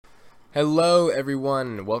Hello,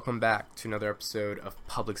 everyone. Welcome back to another episode of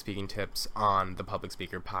Public Speaking Tips on the Public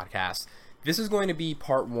Speaker Podcast. This is going to be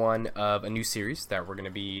part one of a new series that we're going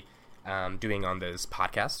to be doing on this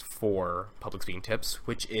podcast for Public Speaking Tips,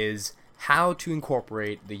 which is how to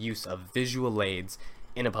incorporate the use of visual aids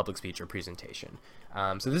in a public speech or presentation.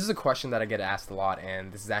 So this is a question that I get asked a lot,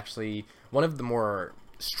 and this is actually one of the more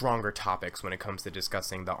stronger topics when it comes to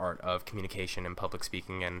discussing the art of communication and public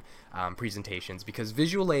speaking and presentations, because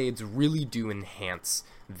visual aids really do enhance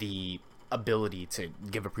the ability to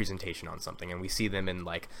give a presentation on something, and we see them in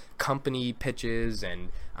like company pitches and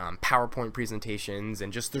PowerPoint presentations,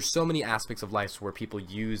 and just there's so many aspects of life where people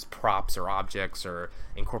use props or objects or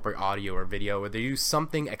incorporate audio or video, or they use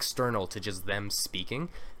something external to just them speaking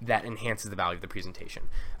that enhances the value of the presentation.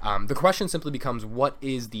 The question simply becomes, what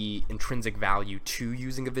is the intrinsic value to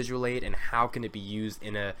using a visual aid, and how can it be used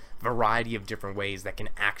in a variety of different ways that can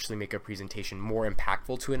actually make a presentation more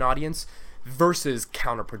impactful to an audience versus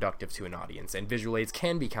counterproductive to an audience. And visual aids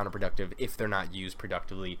can be counterproductive if they're not used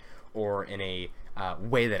productively or in a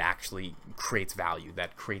way that actually creates value,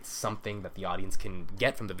 that creates something that the audience can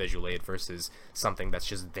get from the visual aid versus something that's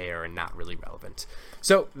just there and not really relevant.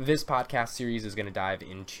 So this podcast series is going to dive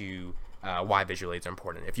into why visual aids are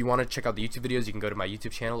important. If you want to check out the YouTube videos, you can go to my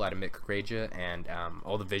YouTube channel at Amit Kukreja, and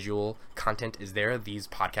all the visual content is there. These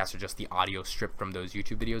podcasts are just the audio stripped from those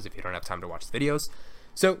YouTube videos if you don't have time to watch the videos.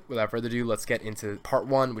 So without further ado, let's get into part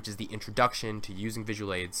one, which is the introduction to using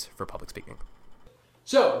visual aids for public speaking.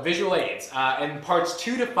 So visual aids, in parts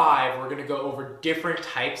 2 to 5, we're going to go over different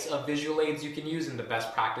types of visual aids you can use and the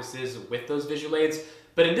best practices with those visual aids.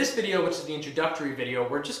 But in this video, which is the introductory video,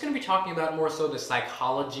 we're just going to be talking about more so the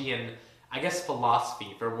psychology and I guess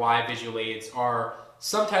philosophy for why visual aids are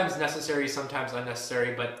sometimes necessary, sometimes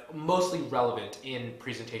unnecessary, but mostly relevant in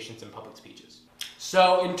presentations and public speeches.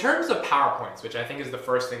 So in terms of PowerPoints, which I think is the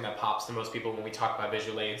first thing that pops to most people when we talk about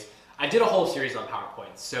visual aids, I did a whole series on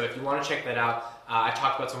PowerPoints. So if you want to check that out, I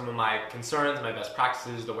talked about some of my concerns, my best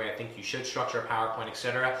practices, the way I think you should structure a PowerPoint,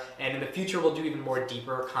 etc. And in the future, we'll do even more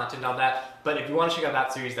deeper content on that. But if you want to check out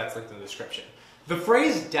that series, that's linked in the description. The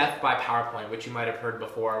phrase death by PowerPoint, which you might have heard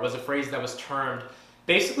before, was a phrase that was termed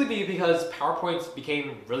basically because PowerPoints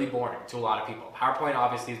became really boring to a lot of people. PowerPoint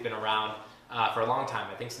obviously has been around for a long time,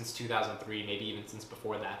 I think since 2003, maybe even since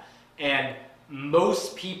before that. And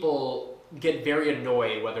most people get very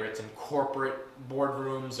annoyed, whether it's in corporate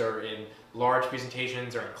boardrooms or in large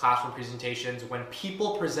presentations or in classroom presentations, when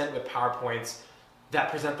people present with PowerPoints that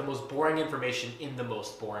present the most boring information in the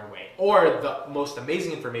most boring way, or the most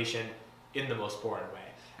amazing information in the most boring way.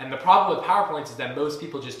 And the problem with PowerPoints is that most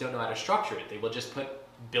people just don't know how to structure it. They will just put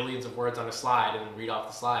billions of words on a slide and then read off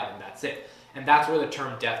the slide, and that's it. And that's where the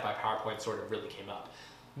term death by PowerPoint sort of really came up.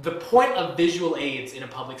 The point of visual aids in a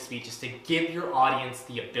public speech is to give your audience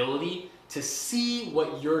the ability to see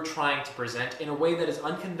what you're trying to present in a way that is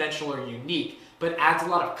unconventional or unique, but adds a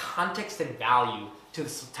lot of context and value to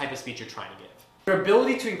the type of speech you're trying to give. Your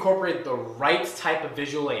ability to incorporate the right type of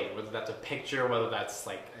visual aid, whether that's a picture, whether that's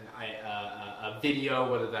like a video,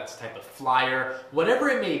 whether that's a type of flyer, whatever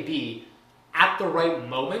it may be, at the right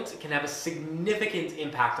moment can have a significant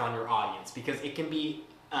impact on your audience, because it can be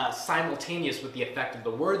simultaneous with the effect of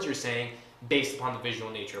the words you're saying based upon the visual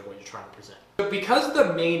nature of what you're trying to present. But because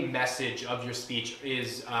the main message of your speech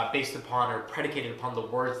is based upon or predicated upon the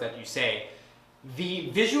words that you say, the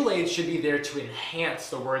visual aids should be there to enhance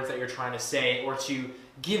the words that you're trying to say or to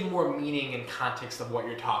give more meaning and context of what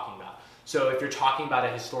you're talking about. So if you're talking about a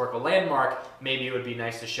historical landmark, maybe it would be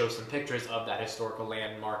nice to show some pictures of that historical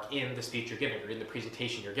landmark in the speech you're giving or in the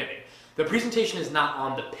presentation you're giving. The presentation is not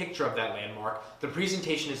on the picture of that landmark. The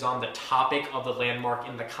presentation is on the topic of the landmark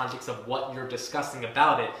in the context of what you're discussing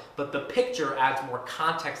about it, but the picture adds more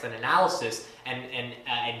context and analysis and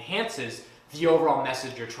enhances the overall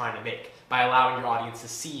message you're trying to make by allowing your audience to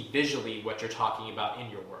see visually what you're talking about in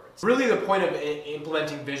your words. Really, the point of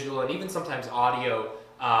implementing visual and even sometimes audio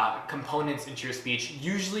components into your speech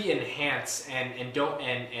usually enhance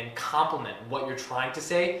and complement what you're trying to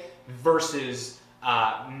say versus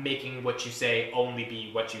making what you say only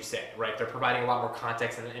be what you say, right? They're providing a lot more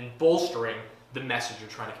context and bolstering the message you're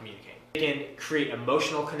trying to communicate. They can create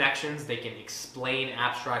emotional connections, they can explain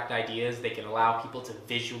abstract ideas, they can allow people to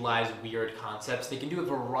visualize weird concepts, they can do a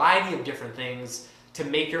variety of different things to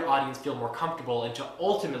make your audience feel more comfortable and to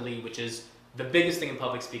ultimately, which is the biggest thing in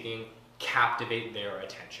public speaking, captivate their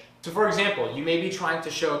attention. So for example, you may be trying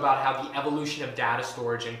to show about how the evolution of data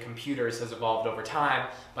storage and computers has evolved over time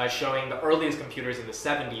by showing the earliest computers in the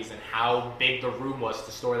 70s and how big the room was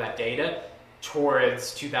to store that data.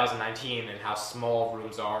 towards 2019 and how small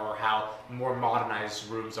rooms are, or how more modernized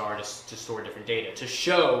rooms are to store different data, to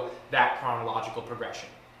show that chronological progression.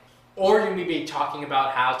 Or you may be talking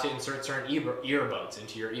about how to insert certain earbuds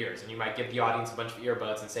into your ears, and you might give the audience a bunch of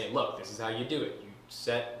earbuds and say, look, this is how you do it.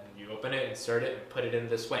 You open it, insert it, and put it in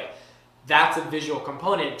this way. That's a visual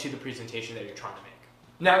component to the presentation that you're trying to make.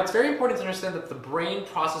 Now, it's very important to understand that the brain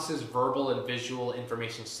processes verbal and visual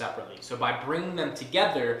information separately. So by bringing them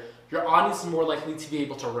together, your audience is more likely to be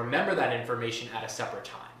able to remember that information at a separate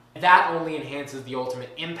time. That only enhances the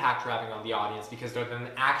ultimate impact you're having on the audience, because they're then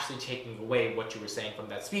actually taking away what you were saying from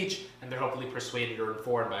that speech, and they're hopefully persuaded or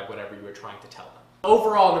informed by whatever you were trying to tell them.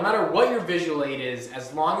 Overall, no matter what your visual aid is,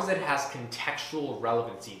 as long as it has contextual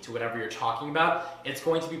relevancy to whatever you're talking about, it's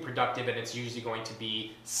going to be productive, and it's usually going to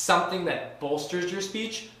be something that bolsters your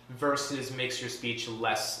speech versus makes your speech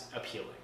less appealing.